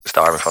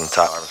Starting from the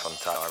top.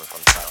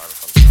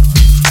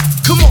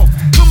 Come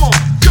on,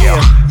 go, Yeah.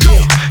 go,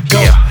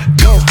 go, Yeah.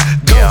 go,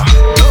 go, Yeah.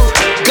 go,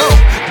 go,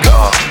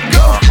 go,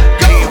 go,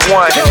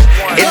 P1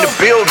 in the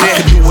building.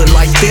 I can do it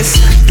like this,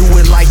 do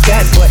it like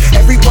that, but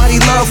everybody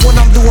love when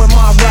I'm doing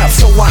my rap,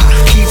 so I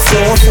keep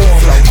flowing for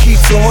 'em, keep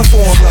flowing for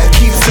 'em,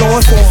 keep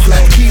flowing for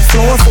 'em, keep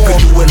flowing for 'em.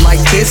 I can do it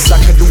like this, I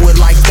can do it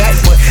like that,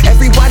 but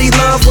everybody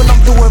love when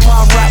I'm doing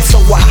my rap,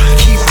 so I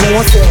keep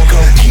going for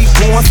 'em, keep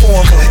going for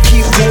 'em,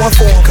 keep going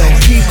for 'em,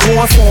 keep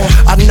going for 'em.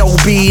 I know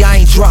B, I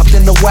ain't dropped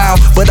in a while,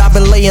 but I've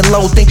been laying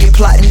low, thinking,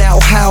 plotting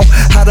out how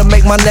to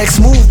make my next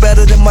move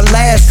better than my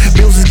last.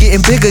 Bills is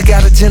getting bigger,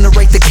 gotta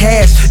generate the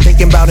cash.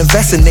 Thinking about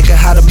investing, nigga,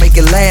 how to make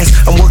it last.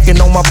 I'm working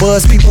on my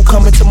buzz, people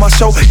coming to my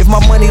show. If my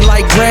money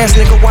like grass,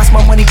 nigga, watch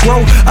my money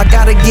grow. I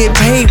gotta get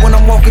paid when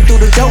I'm walking through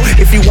the door.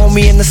 If you want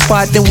me in the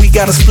spot, then we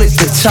gotta split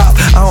the chop.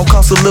 I don't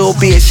cost a little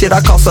bit, shit,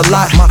 I cost a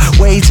lot. My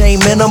wage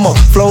ain't minimum,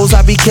 flows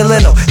I be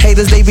killing them.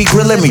 Haters, they be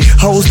grilling me,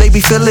 hoes, they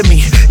be feeling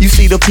me. You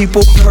see the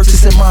people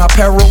purchasing my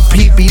apparel.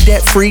 Pete be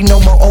debt free, no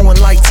more owing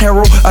like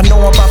tarot. I know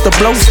I'm about to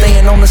blow,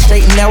 staying on the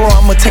straight and narrow.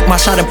 I'ma take my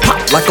shot and pop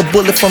like a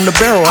bullet from the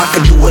barrel. I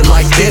can do it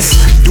like this,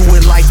 do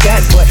it like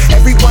that, but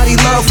everybody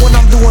love when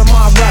I'm doing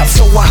my rap,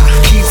 so I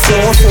keep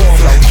flowing for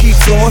 'em, keep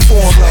flowing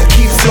for 'em,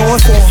 keep flowing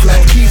for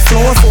 'em, keep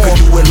flowing for 'em. I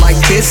can do it like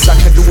this, I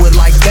can do it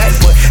like that,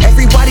 but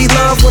everybody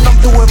love when I'm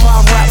doing my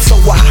rap, so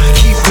I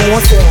keep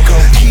going for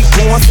 'em, keep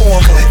going for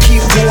 'em,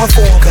 keep going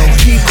for 'em,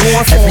 keep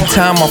going for 'em. Every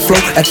time I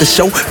flow at the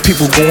show,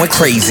 people going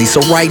crazy,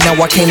 so right now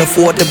I can't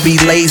afford to be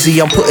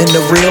lazy. I'm putting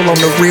the real on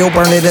the real,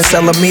 burn it and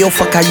sell a meal.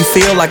 Fuck how you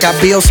feel, I got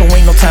bills, so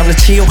ain't no time to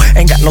chill,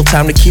 ain't got no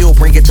time to kill.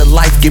 Bring it to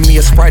life, give me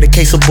a Sprite, a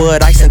case of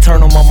Bud Ice, and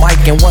turn on my mic.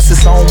 And once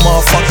it's on,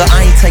 motherfucker,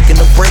 I ain't taking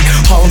a break.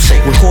 Harlem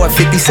Shake, record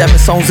 57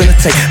 songs in a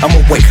tape. I'm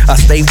awake, I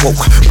stay woke,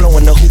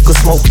 blowing the hookah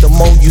smoke. The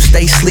more you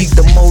stay sleep,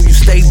 the more you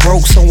stay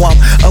broke. So I'm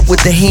up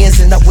with the hens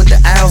and up with the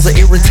owls. An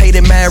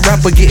irritated mad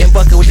rapper getting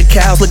bucket with the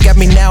cows. Look at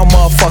me now,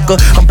 motherfucker,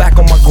 I'm back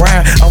on my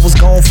grind. I was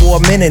gone for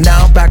a minute,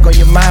 now I'm back on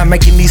your mind,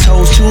 making these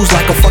hoes choose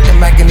like a fucking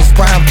Mac in his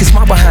prime. Kiss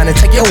my behind and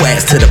take your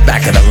ass to the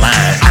back of the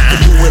line. I can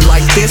do it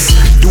like this,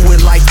 do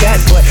it like that,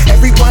 but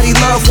everybody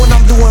love when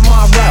I'm doing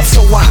my rap,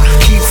 so I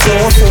keep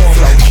flowing for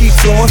 'em, keep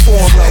flowing for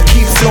 'em,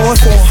 keep flowing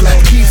for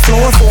 'em, keep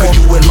flowing for 'em. I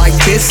can do it like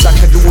this, I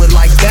can do it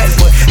like that,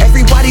 but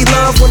everybody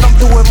love when I'm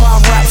doing my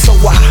rap, so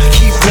I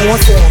keep going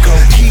for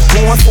 'em, keep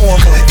going for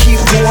 'em, keep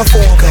going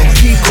for 'em,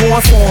 keep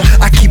going for 'em.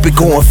 I keep it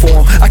going for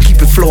 'em, I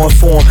keep it flowing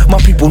for 'em. My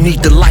people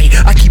need the light,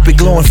 I keep it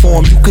glowing for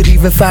 'em. You could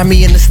even find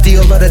me in the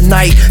still of the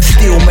night.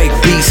 Still make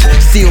beats,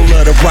 still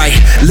love to write.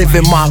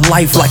 Living my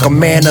life like a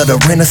man of the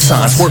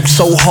Renaissance. Work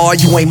so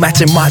hard, you ain't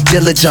matching my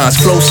diligence.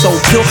 Flow so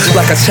pure,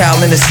 like a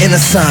child in his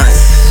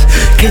innocence.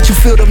 Can't you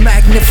feel the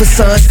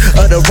magnificence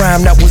of the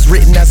rhyme that was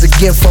written as a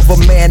gift of a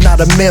man,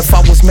 not a myth?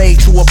 I was made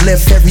to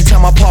uplift. Every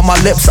time I part my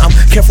lips, I'm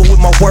careful with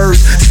my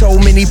words. So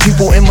many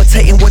people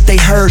imitating what they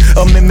heard,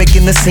 or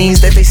mimicking the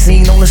scenes that they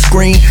seen on the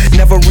screen,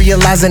 never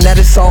realizing that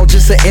it's all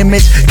just an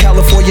image.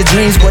 California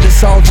dreams, but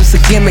it's all just a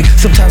gimmick.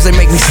 Sometimes they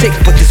make me sick,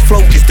 but this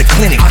flow is the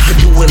clinic. I can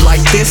do it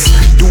like this,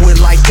 do it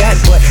like that,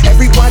 but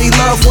everybody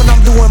love when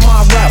I'm doing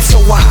my rap,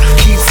 so I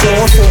keep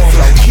flowing for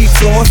 'em, keep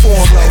flowing for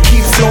 'em,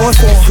 keep flowing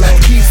for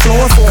 'em, keep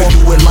flowing for 'em. I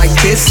can do it like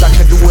this, I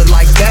can do it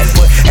like that,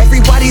 but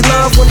everybody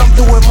love when I'm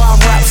doing my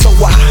rap, so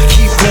I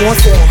keep going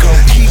for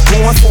 'em, keep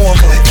going for 'em,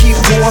 keep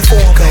going for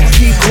 'em,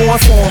 keep going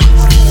for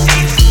 'em.